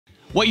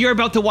What you're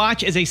about to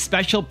watch is a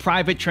special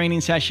private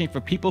training session for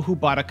people who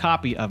bought a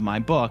copy of my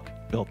book,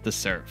 Built to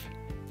Serve.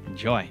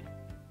 Enjoy.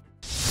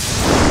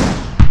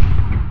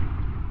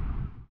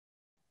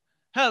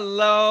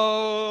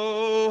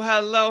 Hello,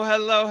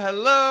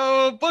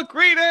 book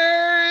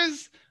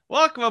readers.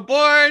 Welcome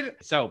aboard.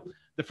 So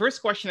the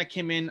first question that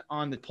came in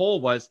on the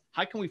poll was,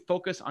 how can we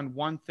focus on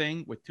one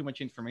thing with too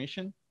much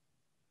information?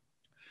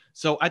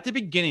 So at the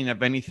beginning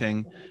of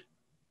anything,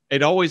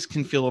 it always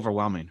can feel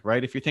overwhelming,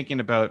 right? If you're thinking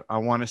about, I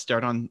want to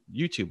start on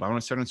YouTube, I want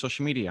to start on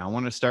social media, I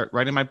want to start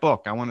writing my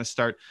book, I want to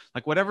start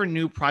like whatever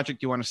new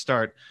project you want to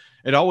start,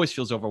 it always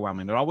feels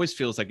overwhelming. It always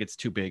feels like it's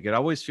too big. It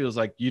always feels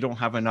like you don't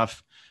have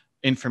enough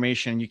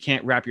information. You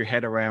can't wrap your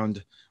head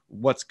around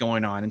what's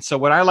going on. And so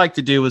what I like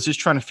to do is just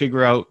trying to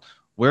figure out,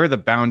 where are the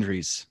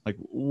boundaries? Like,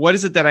 what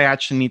is it that I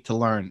actually need to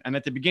learn? And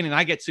at the beginning,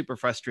 I get super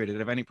frustrated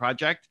of any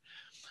project,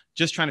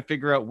 just trying to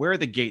figure out where are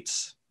the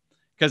gates.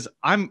 Because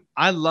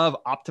I love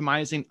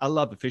optimizing, I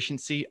love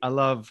efficiency, I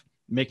love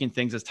making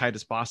things as tight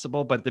as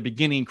possible. But at the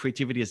beginning,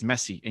 creativity is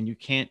messy and you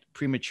can't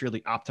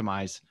prematurely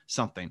optimize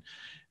something.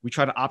 We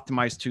try to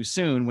optimize too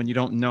soon when you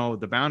don't know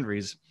the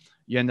boundaries,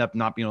 you end up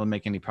not being able to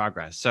make any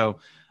progress. So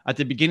at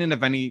the beginning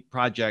of any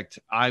project,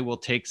 I will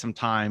take some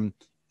time,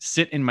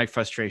 sit in my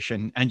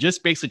frustration, and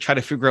just basically try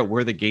to figure out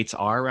where the gates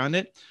are around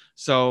it.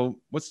 So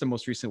what's the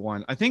most recent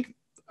one? I think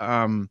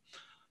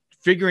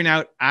figuring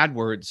out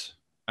AdWords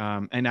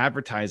and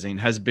advertising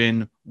has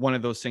been one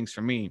of those things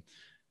for me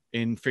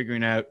in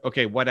figuring out,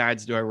 okay, what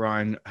ads do I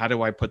run? How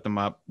do I put them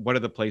up? What are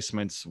the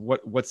placements?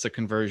 What's the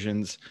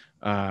conversions?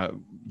 The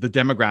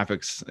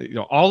demographics,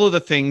 all of the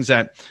things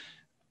that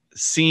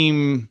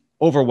seem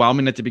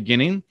overwhelming at the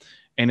beginning.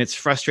 And it's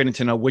frustrating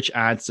to know which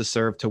ads to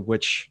serve to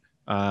which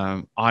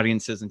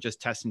audiences, and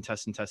just testing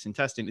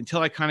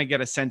until I kind of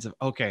get a sense of,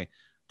 okay,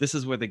 this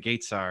is where the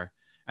gates are,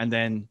 and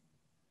then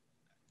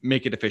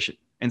make it efficient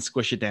and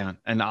squish it down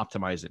and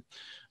optimize it.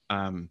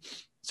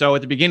 So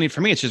at the beginning,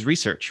 for me, it's just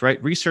research,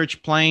 right?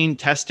 Research, playing,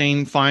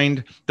 testing,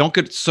 don't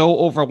get so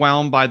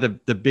overwhelmed by the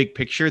big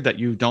picture that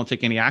you don't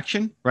take any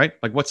action, right?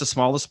 Like, what's the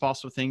smallest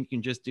possible thing you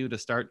can just do to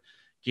start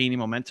gaining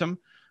momentum?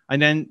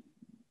 And then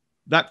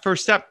that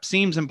first step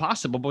seems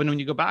impossible, but when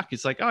you go back,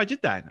 it's like, oh, I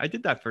did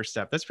that first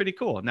step. That's pretty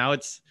cool. Now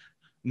it's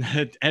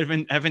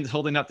Evan's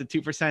holding up the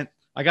 2%.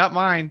 I got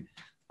mine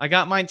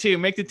too.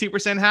 Make the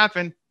 2%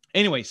 happen.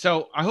 Anyway,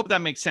 so I hope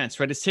that makes sense,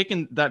 right? It's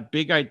taking that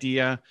big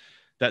idea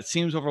that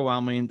seems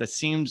overwhelming, that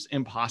seems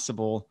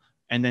impossible,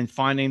 and then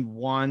finding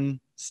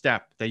one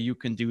step that you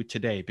can do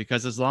today.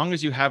 Because as long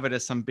as you have it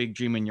as some big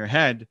dream in your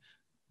head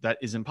that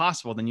is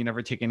impossible, then you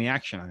never take any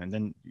action on it. And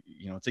then,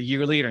 it's a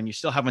year later and you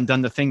still haven't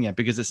done the thing yet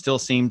because it still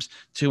seems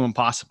too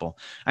impossible.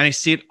 And I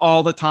see it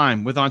all the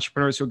time with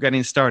entrepreneurs who are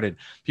getting started.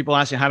 People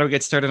ask me, how do I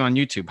get started on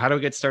YouTube? How do I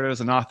get started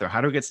as an author?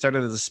 How do I get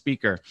started as a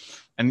speaker?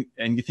 And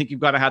you think you've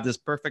got to have this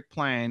perfect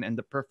plan and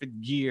the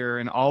perfect gear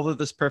and all of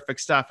this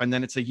perfect stuff. And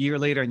then it's a year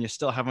later and you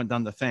still haven't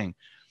done the thing.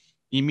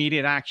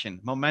 Immediate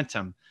action,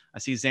 momentum. I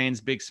see Zane's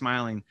big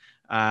smiling.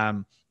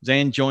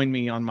 Zane joined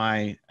me on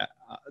my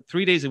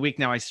 3 days a week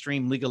now. I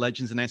stream League of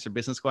Legends and answer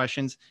business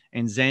questions.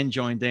 And Zane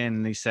joined in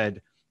and he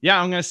said, yeah,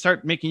 I'm going to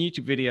start making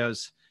YouTube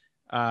videos.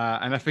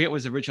 And I forget what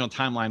his original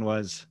timeline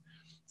was.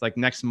 It's like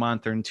next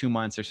month or in 2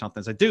 months or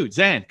something. I said, dude,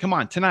 Zane, come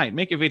on, tonight,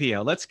 make a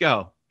video. Let's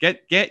go.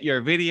 Get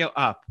your video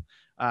up.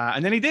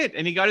 And then he did.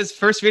 And he got his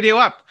first video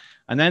up.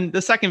 And then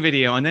the second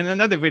video. And then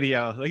another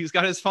video. Like, he's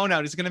got his phone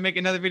out. He's going to make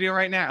another video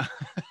right now.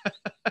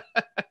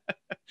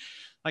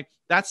 Like,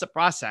 that's the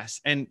process.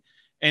 And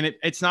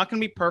it's not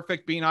going to be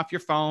perfect being off your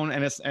phone.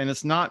 And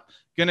it's not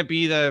going to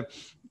be the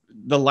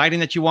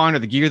lighting that you want or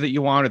the gear that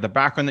you want or the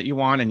background that you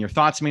want. And your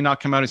thoughts may not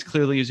come out as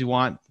clearly as you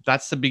want.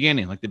 That's the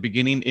beginning. Like, the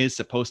beginning is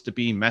supposed to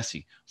be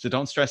messy. So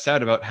don't stress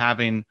out about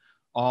having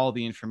all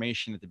the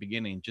information at the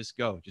beginning. Just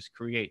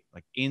create.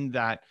 Like, in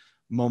that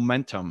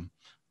momentum,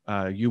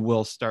 you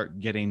will start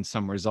getting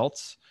some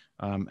results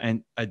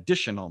and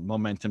additional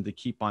momentum to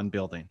keep on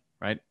building,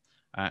 right?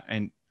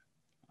 And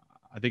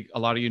I think a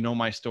lot of you know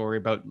my story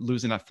about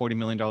losing that $40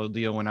 million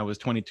deal when I was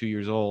 22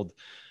 years old,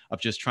 of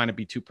just trying to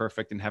be too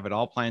perfect and have it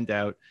all planned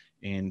out,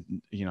 and,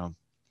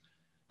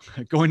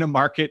 going to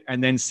market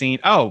and then seeing,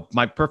 oh,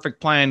 my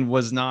perfect plan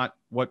was not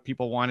what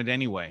people wanted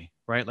anyway,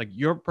 right? Like,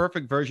 your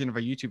perfect version of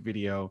a YouTube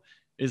video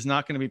is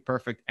not going to be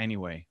perfect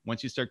anyway.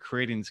 Once you start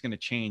creating, it's going to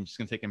change. It's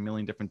going to take a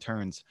million different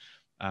turns.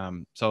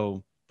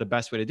 So the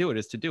best way to do it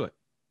is to do it.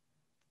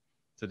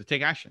 So to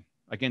take action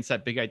against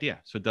that big idea.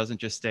 So it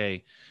doesn't just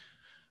stay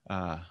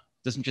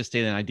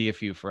an idea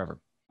for you forever.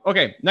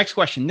 Okay, next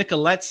question.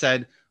 Nicolette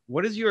said,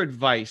 what is your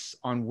advice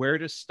on where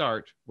to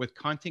start with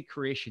content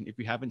creation if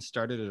you haven't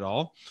started at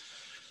all?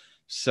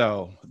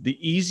 So the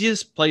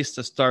easiest place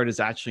to start is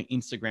actually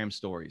Instagram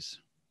stories.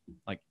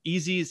 Like,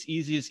 easiest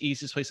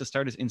place to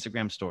start is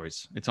Instagram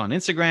stories. It's on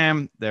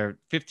Instagram. They're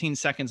 15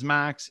 seconds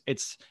max.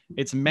 It's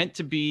meant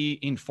to be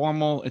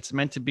informal. It's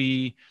meant to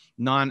be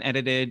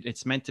non-edited.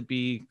 It's meant to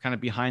be kind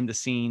of behind the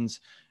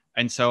scenes.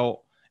 And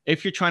so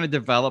if you're trying to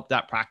develop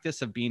that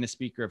practice of being a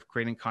speaker, of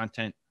creating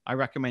content, I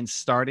recommend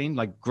starting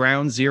like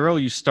ground zero.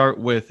 You start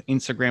with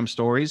Instagram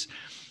stories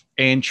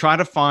and try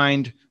to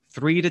find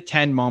 3 to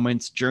 10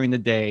 moments during the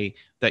day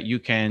that you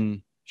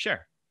can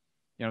share.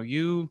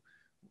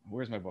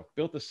 Where's my book?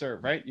 Built to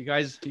Serve, right?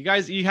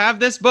 You have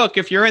this book.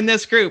 If you're in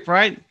this group,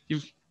 right?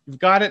 You've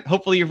got it.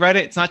 Hopefully you've read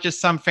it. It's not just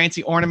some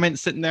fancy ornament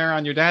sitting there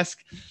on your desk.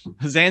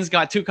 Zan's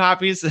got 2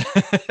 copies.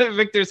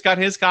 Victor's got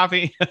his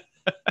copy.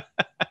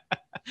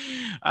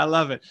 I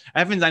love it.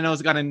 Evans, I know,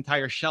 has got an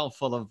entire shelf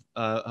full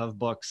of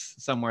books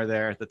somewhere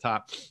there at the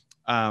top.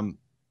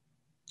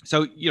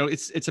 So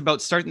it's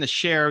about starting to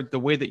share the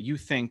way that you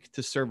think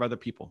to serve other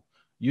people.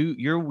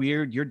 You're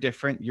weird. You're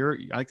different.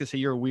 I like to say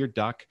you're a weird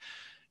duck.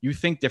 You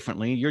think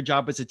differently. Your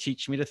job is to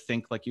teach me to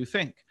think like you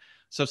think.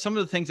 So some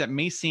of the things that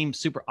may seem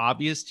super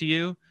obvious to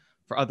you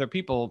for other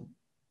people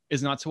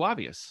is not so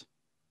obvious,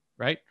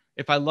 right?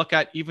 If I look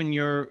at even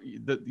your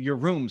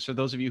rooms, for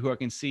those of you who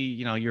can see,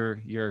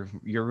 your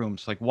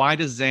rooms, like why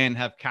does Zan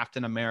have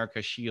Captain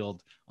America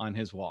shield on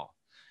his wall?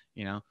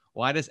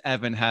 Why does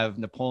Evan have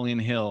Napoleon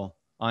Hill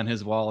on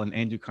his wall and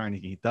Andrew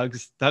Carnegie?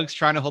 Doug's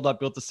trying to hold up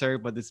Built to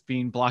Serve, but it's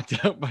being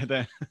blocked out by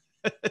the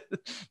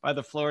by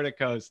the Florida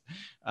coast.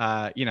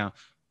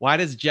 Why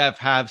does Jeff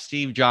have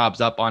Steve Jobs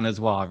up on his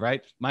wall,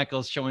 right?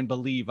 Michael's showing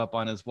Believe up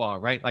on his wall,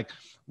 right? Like,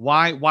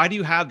 why do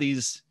you have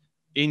these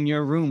in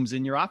your rooms,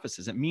 in your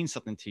offices? It means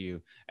something to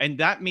you. And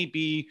that may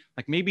be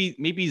like,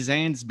 maybe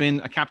Zan's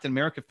been a Captain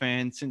America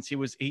fan since he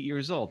was 8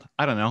 years old.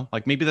 I don't know.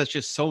 Like maybe that's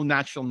just so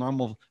natural,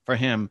 normal for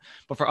him.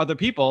 But for other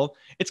people,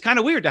 it's kind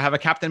of weird to have a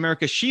Captain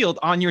America shield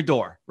on your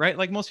door, right?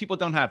 Like most people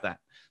don't have that.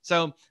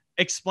 So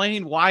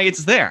explain why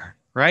it's there,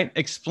 right?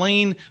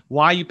 Explain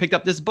why you picked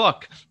up this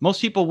book.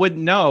 Most people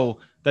wouldn't know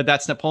that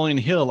that's Napoleon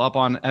Hill up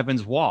on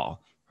Evan's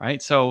wall,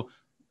 right? So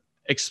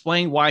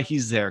explain why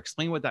he's there.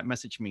 Explain what that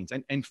message means.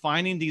 And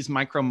finding these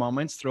micro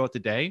moments throughout the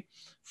day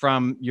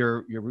from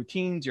your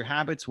routines, your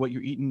habits, what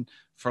you're eating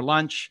for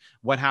lunch,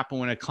 what happened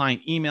when a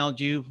client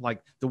emailed you,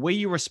 like the way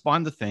you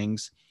respond to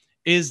things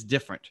is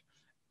different.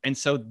 And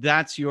so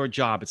that's your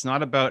job. It's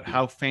not about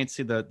how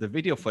fancy the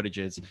video footage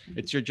is.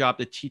 It's your job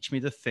to teach me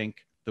to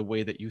think the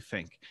way that you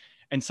think.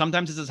 And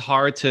sometimes this is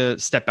hard to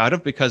step out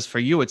of because for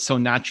you, it's so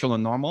natural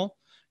and normal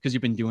because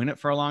you've been doing it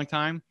for a long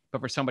time. But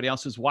for somebody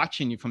else who's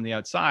watching you from the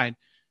outside,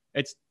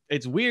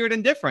 it's weird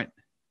and different.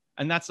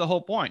 And that's the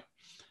whole point.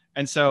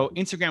 And so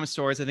Instagram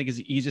stories, I think, is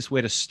the easiest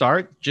way to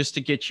start just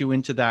to get you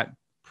into that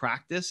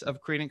practice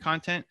of creating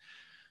content.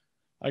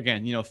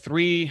 Again,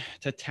 3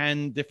 to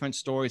 10 different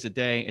stories a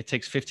day. It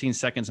takes 15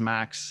 seconds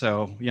max.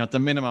 So, at the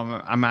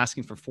minimum, I'm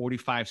asking for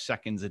 45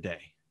 seconds a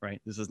day,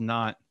 right? This is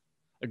not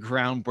a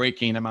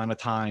groundbreaking amount of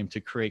time to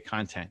create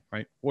content,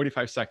 right?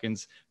 45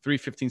 seconds, 3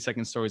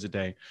 15-second stories a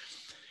day.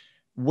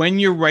 When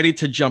you're ready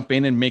to jump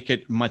in and make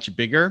it much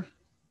bigger,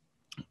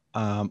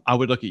 I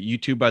would look at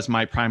YouTube as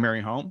my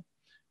primary home,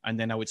 and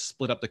then I would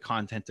split up the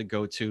content to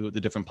go to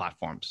the different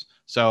platforms.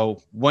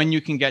 So when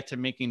you can get to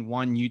making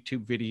 1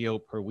 YouTube video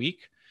per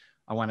week,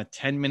 I want a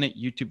 10-minute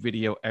YouTube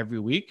video every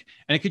week.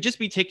 And it could just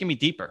be taking me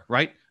deeper,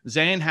 right?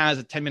 Zan has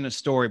a 10-minute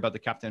story about the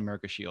Captain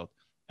America shield.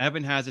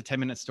 Evan has a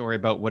 10-minute story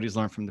about what he's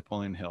learned from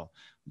Napoleon Hill.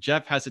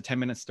 Jeff has a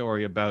 10-minute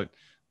story about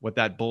what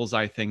that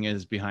bullseye thing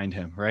is behind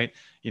him, right?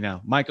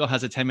 Michael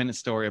has a 10-minute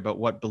story about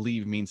what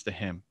believe means to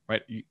him,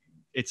 right?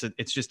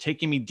 It's just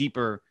taking me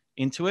deeper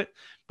into it.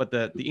 But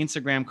the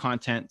Instagram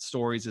content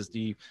stories is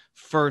the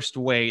first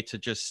way to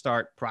just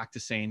start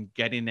practicing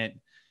getting it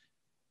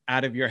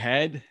out of your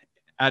head,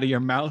 out of your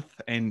mouth,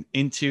 and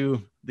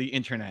into the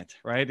internet,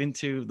 right?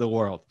 Into the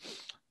world.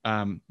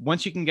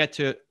 Once you can get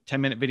to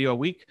 10-minute video a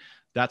week,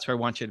 that's where I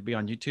want you to be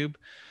on YouTube,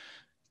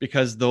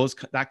 because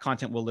that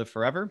content will live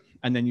forever.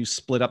 And then you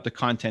split up the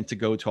content to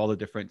go to all the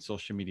different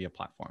social media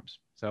platforms.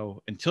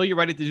 So until you're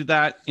ready to do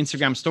that,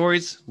 Instagram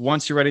stories.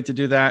 Once you're ready to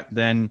do that,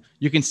 then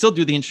you can still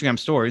do the Instagram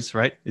stories,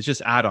 right? It's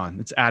just add-on.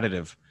 It's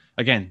additive.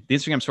 Again, the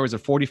Instagram stories are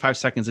 45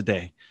 seconds a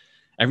day.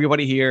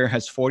 Everybody here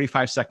has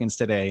 45 seconds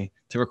today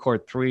to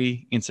record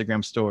 3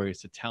 Instagram stories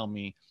to tell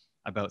me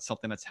about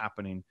something that's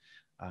happening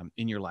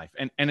in your life.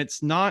 And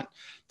it's not,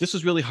 this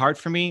was really hard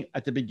for me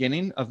at the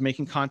beginning of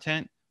making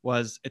content.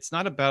 It's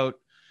not about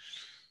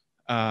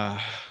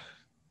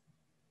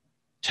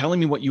telling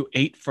me what you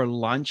ate for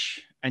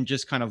lunch and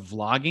just kind of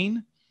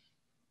vlogging.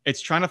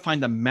 It's trying to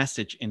find a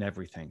message in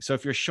everything. So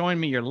if you're showing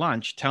me your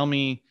lunch, tell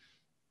me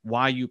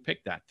why you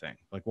picked that thing.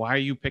 Like, why are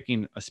you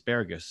picking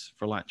asparagus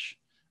for lunch?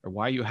 Or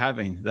why are you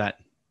having that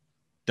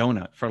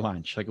donut for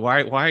lunch? Like,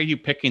 why are you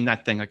picking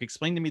that thing? Like,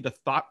 explain to me the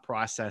thought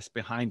process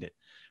behind it,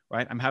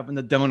 right? I'm having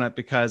the donut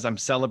because I'm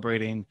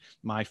celebrating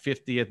my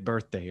 50th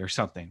birthday or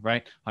something,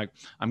 right? Like,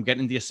 I'm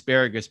getting the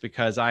asparagus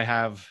because I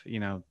have,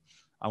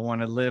 I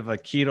want to live a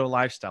keto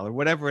lifestyle or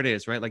whatever it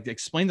is, right? Like,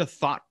 explain the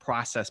thought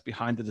process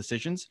behind the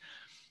decisions.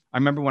 I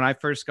remember when I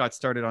first got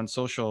started on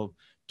social,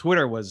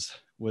 Twitter was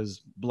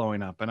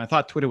blowing up, and I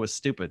thought Twitter was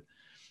stupid.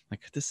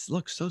 Like, this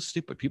looks so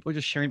stupid. People are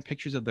just sharing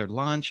pictures of their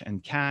lunch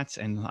and cats,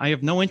 and I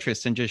have no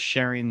interest in just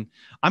sharing.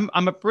 I'm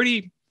a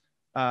pretty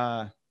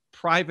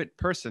private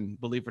person,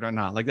 believe it or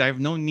not. Like I have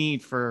no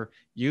need for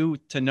you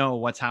to know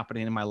what's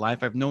happening in my life.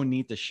 I have no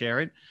need to share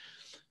it.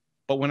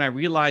 But when I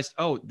realized,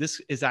 oh,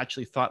 this is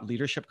actually thought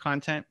leadership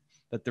content,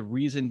 that the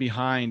reason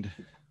behind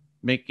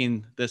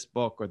making this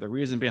book or the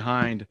reason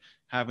behind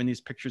having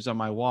these pictures on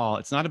my wall,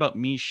 it's not about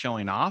me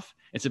showing off.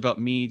 It's about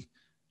me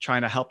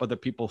trying to help other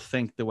people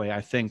think the way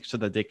I think so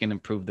that they can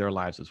improve their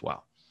lives as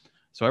well.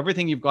 So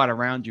everything you've got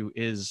around you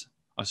is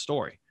a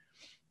story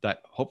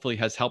that hopefully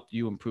has helped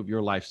you improve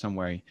your life some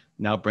way.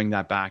 Now bring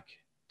that back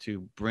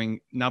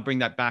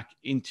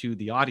into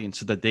the audience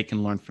so that they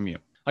can learn from you.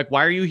 Like,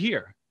 why are you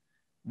here?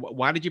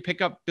 Why did you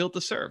pick up Built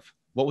to Serve?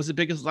 What was the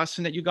biggest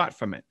lesson that you got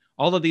from it?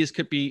 All of these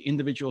could be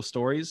individual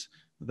stories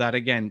that,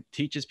 again,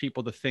 teaches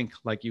people to think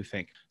like you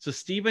think. So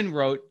Stephen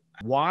wrote,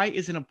 why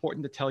is it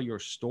important to tell your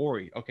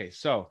story? Okay,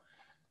 so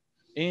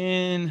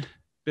in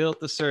Built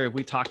to Serve,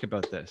 we talk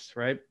about this,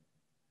 right?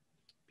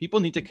 People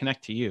need to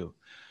connect to you.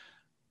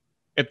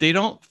 If they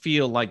don't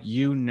feel like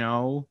you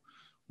know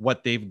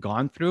what they've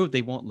gone through,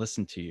 they won't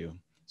listen to you.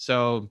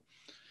 So,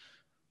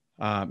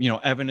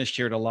 Evan has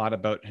shared a lot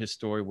about his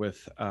story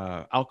with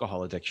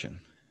alcohol addiction.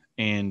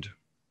 And,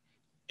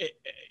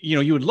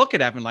 you would look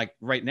at Evan like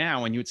right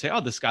now and you would say,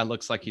 oh, this guy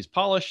looks like he's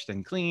polished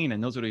and clean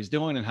and knows what he's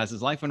doing and has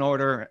his life in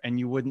order. And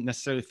you wouldn't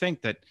necessarily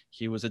think that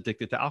he was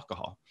addicted to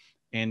alcohol.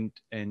 And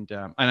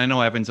I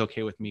know Evan's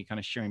okay with me kind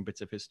of sharing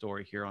bits of his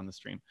story here on the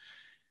stream.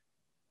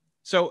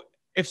 So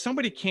if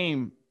somebody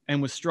came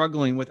and was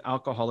struggling with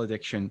alcohol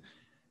addiction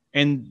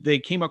and they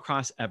came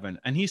across Evan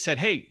and he said,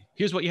 hey,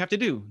 here's what you have to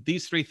do.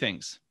 These 3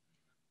 things.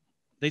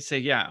 They'd say,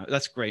 yeah,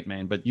 that's great,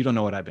 man. But you don't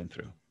know what I've been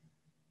through.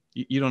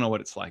 You don't know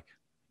what it's like.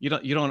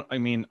 I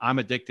mean, I'm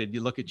addicted. You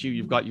look at you,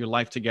 you've got your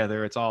life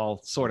together. It's all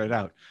sorted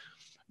out.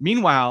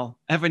 Meanwhile,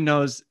 Evan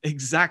knows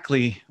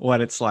exactly what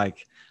it's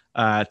like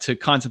to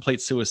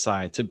contemplate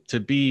suicide, to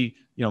be,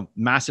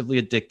 massively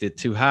addicted,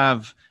 to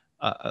have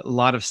a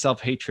lot of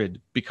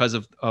self-hatred because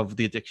of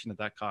the addiction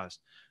that caused.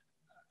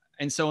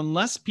 And so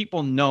unless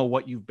people know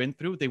what you've been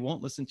through, they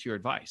won't listen to your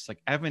advice.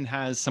 Like Evan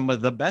has some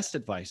of the best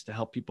advice to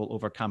help people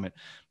overcome it.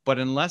 But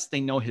unless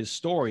they know his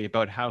story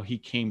about how he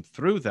came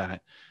through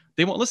that,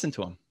 they won't listen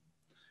to him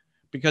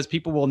because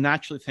people will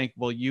naturally think,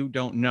 well, you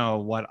don't know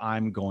what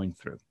I'm going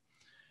through.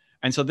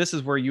 And so this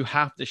is where you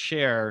have to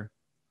share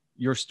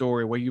your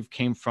story, where you've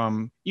came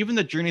from, even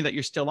the journey that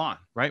you're still on,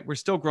 right? We're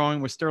still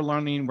growing. We're still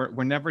learning.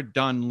 We're never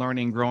done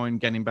learning, growing,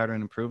 getting better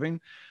and improving.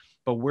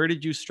 But where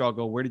did you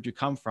struggle? Where did you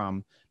come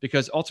from?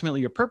 Because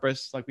ultimately your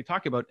purpose, like we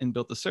talk about in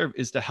Built to Serve,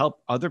 is to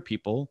help other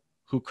people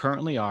who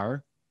currently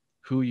are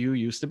who you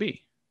used to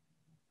be,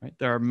 right?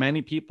 There are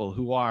many people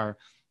who are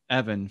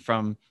Evan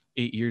from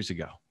 8 years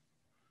ago.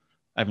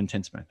 Evan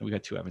Tinsman. We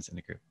got 2 Evans in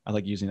the group. I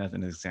like using that as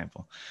an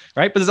example,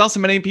 right? But there's also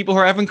many people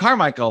who are Evan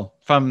Carmichael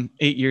from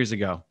 8 years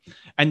ago.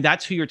 And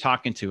that's who you're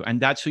talking to. And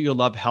that's who you'll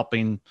love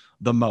helping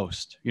the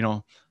most.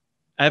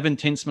 Evan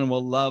Tinsman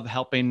will love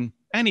helping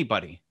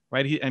anybody,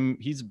 right?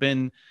 He's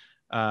been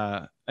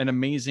an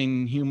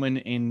amazing human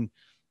in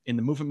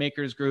the Movement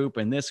Makers group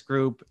and this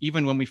group.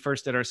 Even when we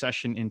first did our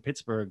session in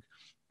Pittsburgh,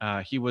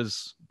 he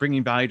was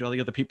bringing value to all the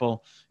other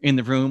people in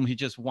the room. He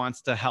just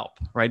wants to help,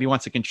 right? He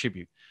wants to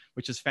contribute,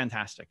 which is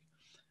fantastic.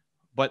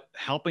 But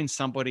helping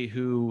somebody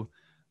who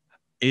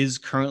is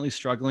currently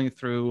struggling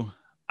through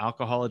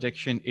alcohol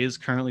addiction, is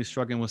currently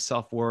struggling with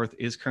self-worth,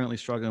 is currently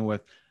struggling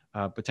with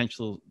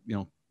potential,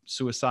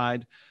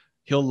 suicide,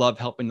 he'll love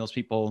helping those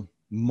people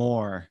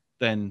more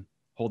than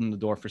holding the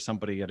door for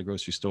somebody at a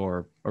grocery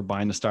store or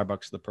buying the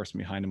Starbucks for the person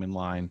behind him in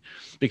line,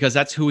 because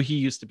that's who he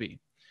used to be.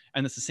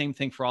 And it's the same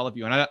thing for all of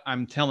you. And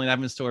I'm telling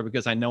Evan's story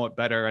because I know it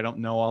better. I don't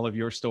know all of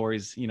your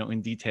stories,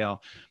 in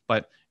detail,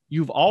 but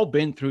you've all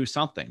been through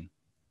something.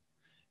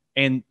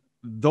 And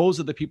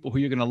those are the people who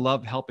you're going to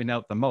love helping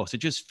out the most. It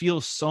just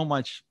feels so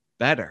much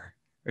better.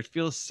 It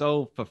feels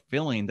so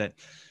fulfilling that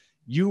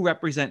you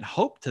represent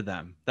hope to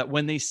them, that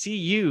when they see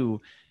you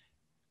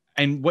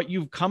and what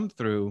you've come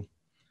through,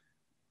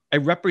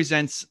 it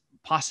represents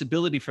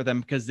possibility for them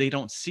because they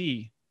don't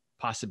see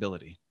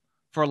possibility.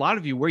 For a lot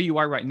of you, where you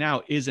are right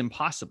now is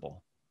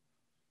impossible.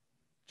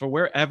 For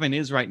where Evan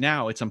is right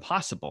now, it's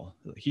impossible.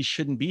 He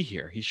shouldn't be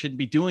here. He shouldn't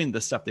be doing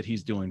the stuff that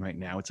he's doing right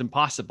now. It's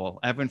impossible.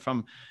 Evan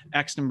from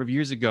X number of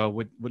years ago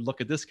would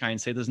look at this guy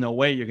and say, there's no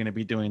way you're going to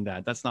be doing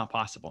that. That's not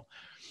possible.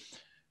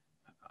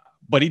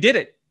 But he did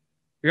it.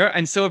 Yeah.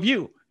 And so have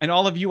you. And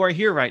all of you are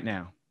here right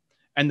now.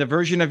 And the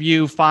version of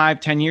you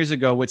 5-10 years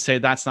ago would say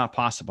that's not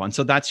possible. And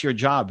so that's your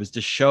job, is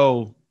to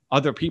show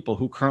other people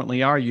who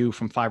currently are you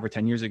from 5 or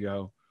 10 years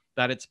ago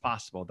that it's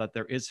possible, that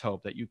there is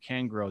hope, that you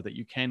can grow, that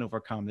you can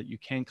overcome, that you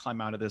can climb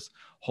out of this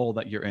hole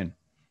that you're in.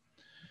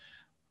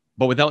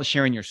 But without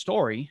sharing your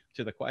story,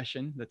 to the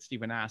question that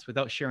Stephen asked,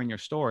 without sharing your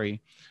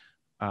story,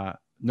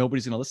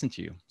 nobody's going to listen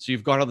to you. So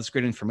you've got all this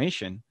great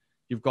information.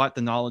 You've got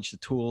the knowledge, the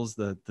tools,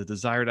 the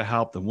desire to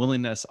help, the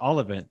willingness, all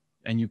of it.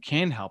 And you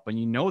can help, and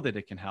you know that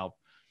it can help.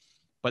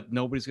 But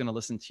nobody's going to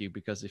listen to you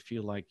because they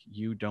feel like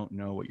you don't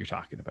know what you're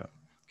talking about,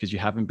 because you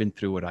haven't been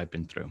through what I've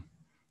been through,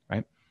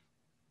 right?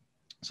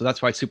 So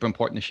that's why it's super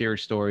important to share your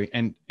story.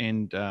 And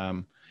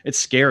it's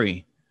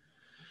scary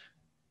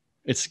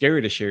It's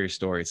scary to share your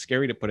story. It's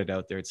scary to put it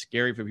out there. It's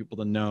scary for people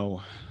to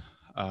know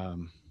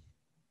um,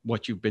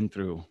 what you've been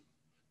through.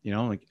 You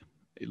know, like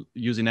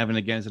using Evan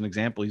again as an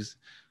example, he's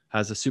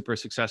has a super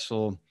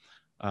successful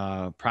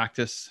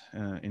practice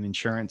in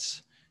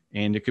insurance,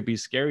 and it could be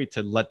scary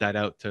to let that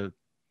out, to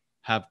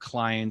have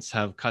clients,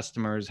 have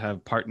customers,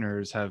 have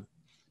partners, have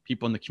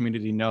people in the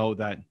community know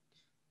that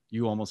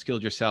you almost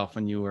killed yourself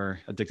when you were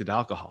addicted to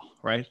alcohol,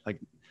 right? Like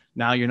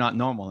now you're not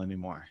normal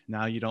anymore.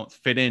 Now you don't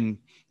fit in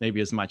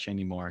maybe as much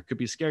anymore. It could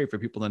be scary for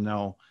people to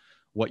know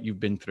what you've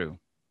been through.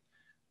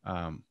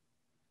 Um,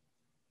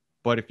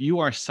 but if you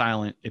are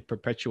silent, it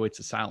perpetuates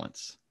the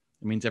silence.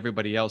 It means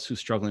everybody else who's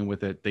struggling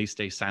with it, they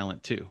stay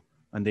silent too,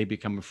 and they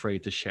become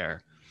afraid to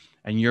share.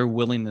 And your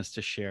willingness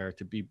to share,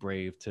 to be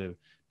brave, to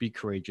be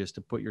courageous,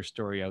 to put your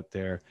story out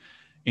there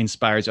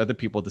inspires other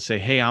people to say,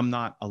 hey, I'm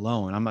not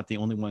alone. I'm not the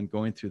only one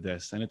going through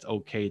this. And it's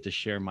okay to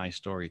share my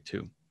story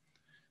too.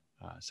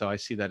 So I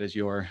see that as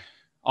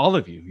all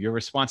of you, your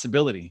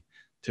responsibility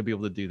to be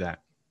able to do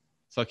that.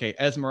 So, okay,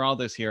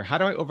 Esmeralda's here. How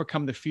do I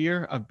overcome the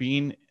fear of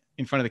being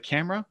in front of the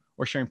camera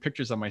or sharing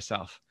pictures of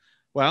myself?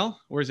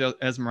 Well, where's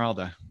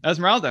Esmeralda?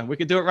 Esmeralda, we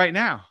could do it right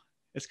now.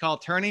 It's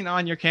called turning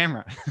on your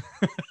camera.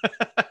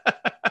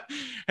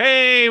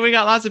 Hey, we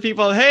got lots of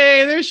people.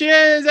 Hey, there she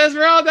is,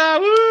 Esmeralda.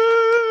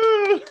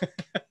 Woo!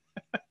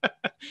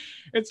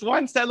 It's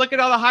one step. Look at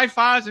all the high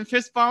fives and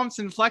fist bumps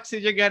and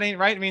flexes you're getting,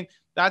 right? I mean,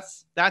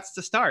 that's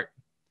the start.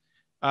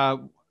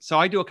 So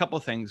I do a couple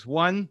of things.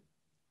 One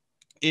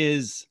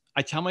is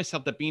I tell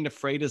myself that being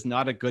afraid is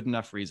not a good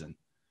enough reason.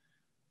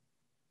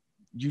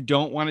 You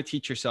don't want to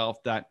teach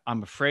yourself that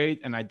I'm afraid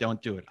and I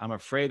don't do it. I'm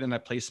afraid and I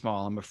play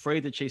small. I'm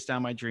afraid to chase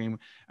down my dream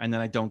and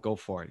then I don't go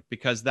for it,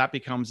 because that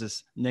becomes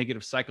this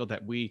negative cycle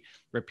that we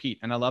repeat.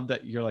 And I love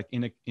that you're like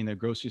in a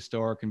grocery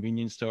store,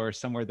 convenience store,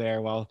 somewhere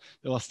there while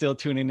still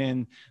tuning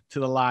in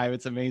to the live.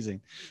 It's amazing.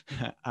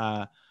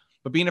 But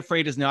being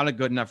afraid is not a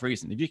good enough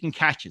reason. If you can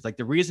catch it, like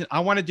the reason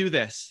I want to do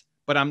this,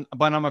 but I'm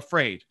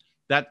afraid,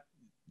 that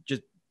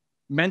just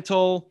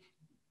mental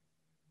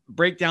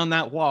break down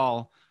that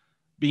wall.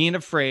 Being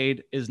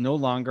afraid is no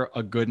longer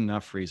a good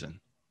enough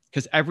reason,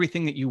 because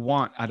everything that you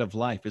want out of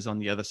life is on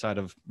the other side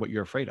of what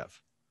you're afraid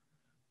of.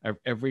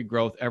 Every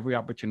growth, every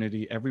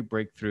opportunity, every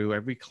breakthrough,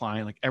 every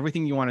client, like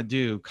everything you want to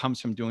do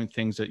comes from doing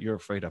things that you're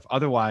afraid of.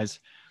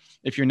 Otherwise,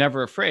 if you're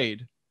never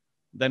afraid,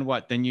 then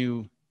what? Then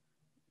you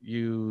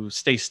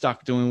stay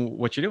stuck doing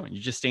what you're doing.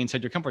 You just stay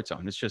inside your comfort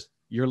zone. It's just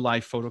your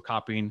life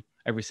photocopying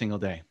every single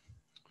day.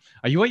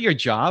 Are you at your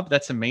job?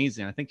 That's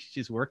amazing. I think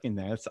she's working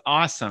there. That's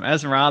awesome.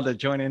 Esmeralda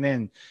joining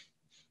in.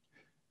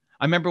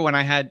 I remember when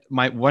I had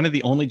one of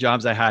the only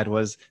jobs I had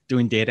was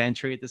doing data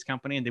entry at this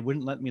company, and they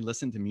wouldn't let me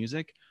listen to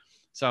music.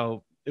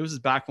 So it was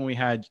back when we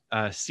had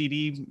a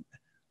CD.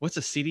 What's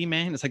a CD,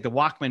 man? It's like the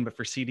Walkman, but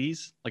for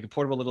CDs, like a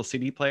portable little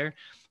CD player.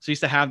 So I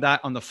used to have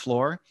that on the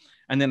floor.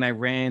 And then I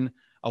ran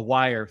a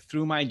wire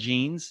through my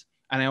jeans,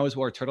 and I always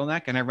wore a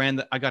turtleneck. And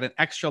I got an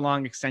extra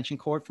long extension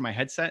cord for my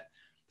headset,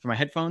 for my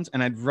headphones.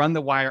 And I'd run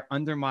the wire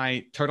under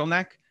my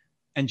turtleneck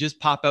and just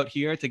pop out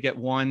here to get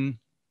one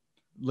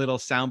little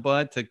sound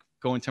bud to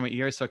go into my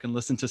ears so I can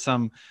listen to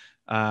some,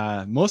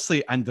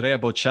 mostly Andrea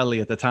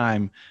Bocelli at the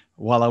time,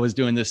 while I was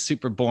doing this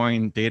super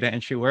boring data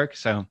entry work.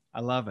 So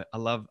I love it. I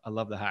love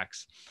the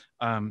hacks.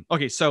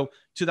 Okay, so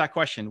to that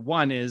question,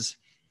 one is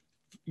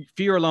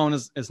fear alone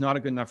is not a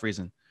good enough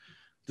reason.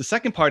 The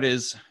second part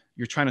is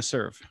you're trying to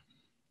serve.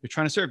 You're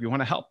trying to serve. You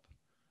want to help.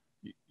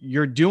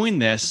 You're doing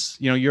this,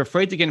 you're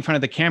afraid to get in front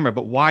of the camera,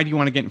 but why do you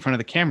want to get in front of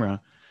the camera?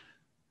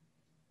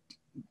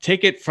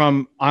 Take it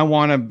from,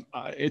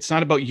 it's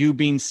not about you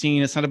being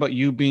seen. It's not about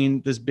you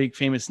being this big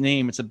famous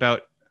name. It's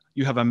about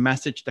you have a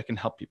message that can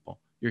help people.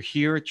 You're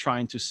here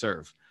trying to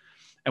serve.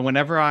 And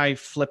whenever I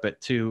flip it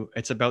to,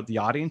 it's about the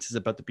audience, it's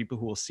about the people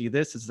who will see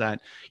this, is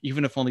that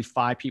even if only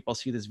 5 people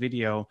see this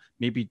video,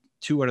 maybe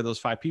 2 out of those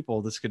 5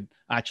 people, this could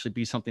actually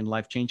be something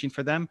life-changing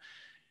for them.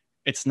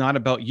 It's not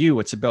about you,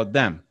 it's about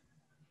them.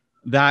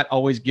 That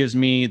always gives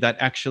me that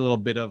extra little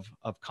bit of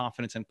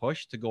confidence and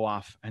push to go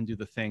off and do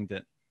the thing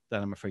that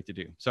I'm afraid to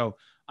do. So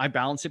I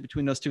balance it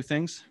between those 2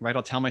 things, right?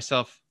 I'll tell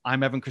myself,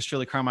 I'm Evan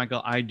Cristilli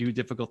Carmichael. I do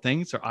difficult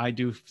things, or I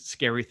do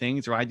scary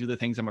things, or I do the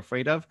things I'm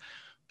afraid of.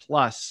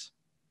 Plus,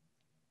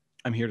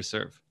 I'm here to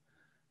serve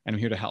and I'm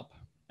here to help.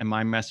 And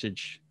my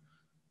message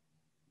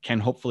can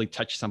hopefully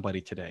touch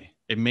somebody today.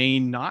 It may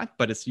not,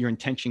 but it's your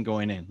intention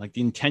going in. Like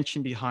the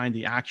intention behind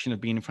the action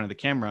of being in front of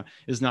the camera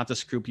is not to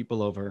screw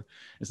people over.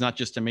 It's not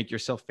just to make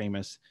yourself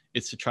famous.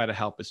 It's to try to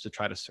help. It's to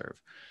try to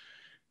serve.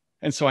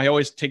 And so I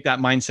always take that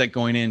mindset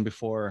going in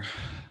before,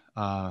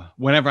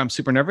 whenever I'm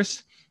super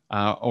nervous,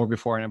 or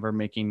before I'm ever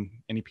making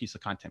any piece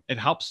of content. It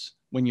helps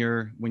when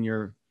you're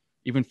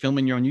even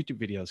filming your own YouTube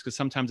videos, because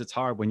sometimes it's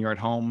hard when you're at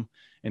home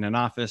in an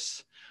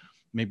office,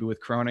 maybe with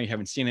Corona, you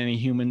haven't seen any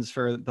humans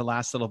for the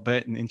last little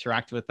bit and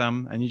interact with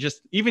them. And you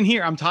just, even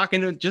here, I'm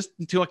talking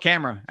to a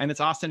camera, and it's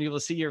awesome to be able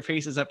to see your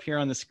faces up here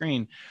on the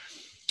screen,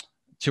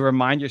 to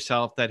remind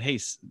yourself that, hey,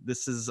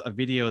 this is a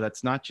video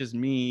that's not just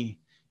me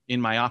in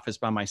my office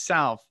by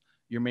myself.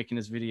 you're making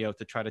this video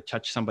to try to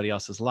touch somebody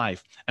else's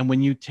life. And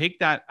when you take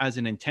that as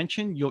an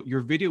intention,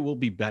 your video will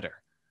be better.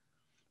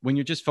 When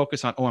you're just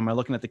focused on, oh, am I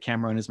looking at the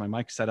camera and is my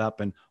mic set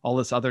up and all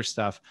this other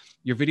stuff,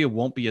 your video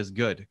won't be as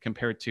good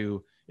compared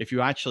to if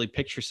you actually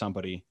picture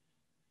somebody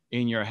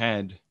in your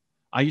head.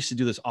 I used to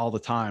do this all the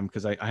time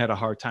because I had a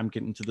hard time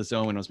getting into the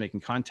zone when I was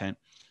making content.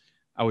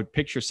 I would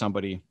picture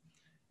somebody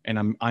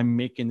and I'm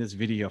making this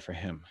video for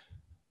him.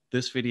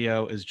 This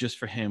video is just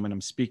for him and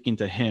I'm speaking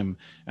to him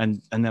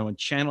and then I would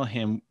channel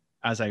him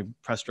as I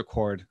pressed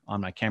record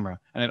on my camera,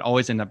 and I'd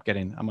always end up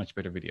getting a much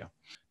better video.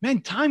 Man,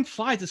 time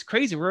flies. It's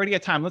crazy. We're already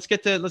at time. Let's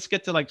get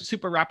to like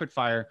super rapid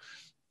fire.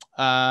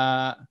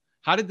 How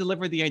to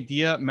deliver the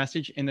idea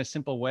message in a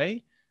simple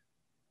way.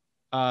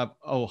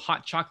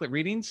 Hot chocolate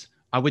readings.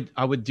 I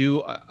would do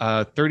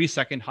a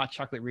 30-second hot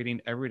chocolate reading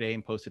every day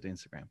and post it to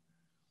Instagram.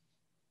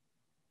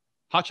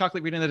 Hot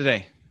chocolate reading of the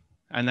day,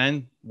 and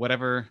then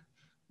whatever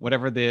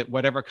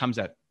comes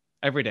out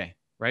every day,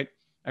 right?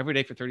 Every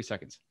day for 30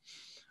 seconds.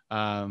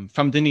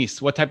 From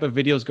Denise, what type of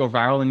videos go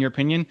viral in your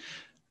opinion?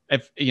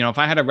 If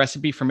I had a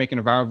recipe for making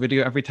a viral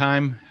video every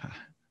time,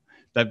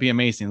 that'd be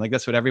amazing. Like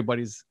that's what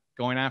everybody's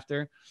going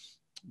after.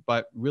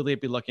 But really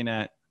I'd be looking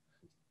at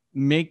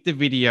make the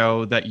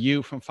video that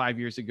you from 5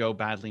 years ago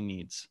badly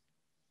needs,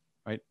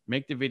 right?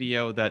 Make the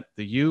video that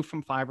the you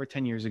from 5 or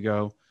 10 years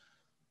ago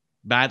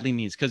badly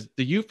needs. Because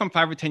the you from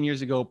 5 or 10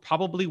 years ago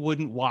probably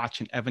wouldn't watch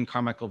an Evan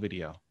Carmichael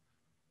video.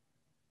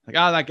 Like,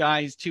 oh, that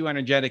guy, he's too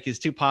energetic, he's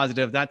too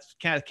positive. That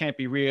can't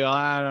be real.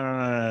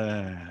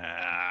 Like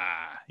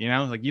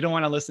you don't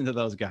want to listen to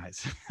those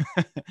guys.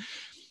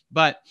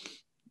 But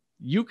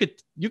you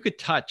could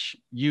touch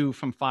you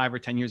from 5 or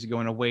 10 years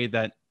ago in a way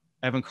that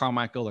Evan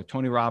Carmichael or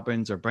Tony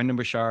Robbins or Brendan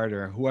Burchard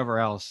or whoever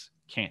else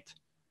can't.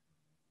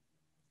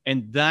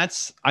 And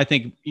that's, I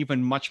think,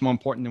 even much more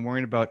important than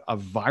worrying about a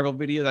viral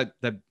video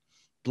that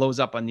blows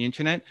up on the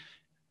internet,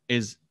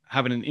 is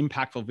having an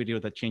impactful video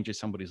that changes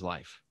somebody's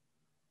life.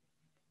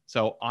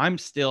 So I'm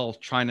still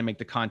trying to make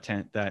the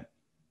content that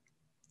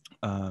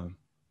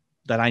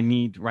I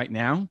need right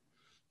now,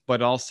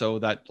 but also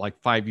that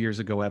like 5 years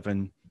ago,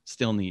 Evan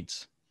still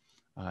needs.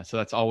 So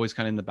that's always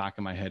kind of in the back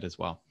of my head as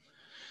well.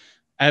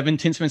 Evan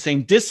Tinsman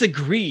saying,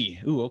 disagree.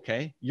 Ooh,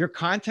 okay. Your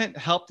content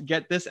helped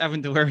get this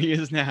Evan to where he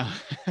is now.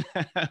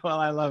 Well,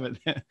 I love it.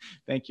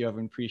 Thank you,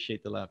 Evan.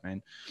 Appreciate the love,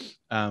 man.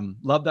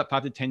 Love that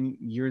 5 to 10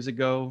 years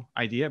ago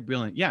idea.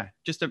 Brilliant. Yeah.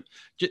 Just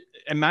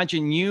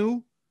imagine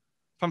you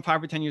from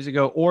 5 or 10 years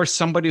ago, or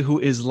somebody who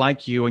is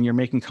like you and you're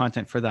making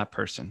content for that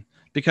person.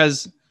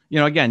 Because,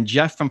 again,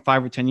 Jeff from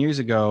 5 or 10 years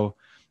ago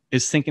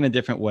is thinking a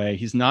different way.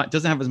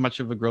 Doesn't have as much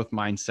of a growth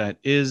mindset,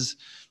 is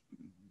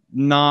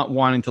not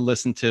wanting to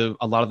listen to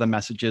a lot of the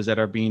messages that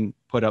are being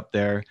put up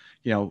there.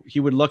 He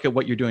would look at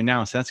what you're doing now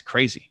and say, that's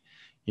crazy.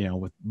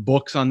 With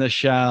books on the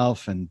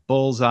shelf and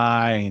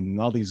bullseye and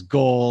all these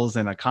goals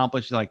and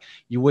accomplish, like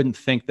you wouldn't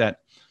think that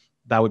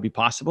would be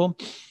possible.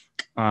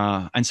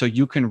 And so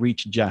you can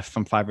reach Jeff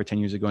from 5 or 10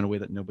 years ago in a way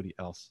that nobody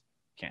else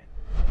can.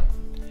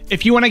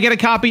 If you want to get a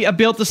copy of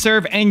Built to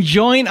Serve and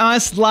join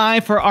us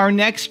live for our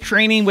next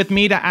training with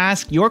me to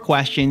ask your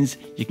questions,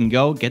 you can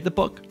go get the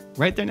book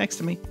right there next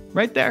to me,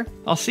 right there.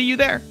 I'll see you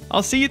there.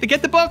 I'll see you to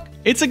get the book.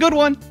 It's a good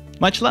one.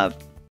 Much love.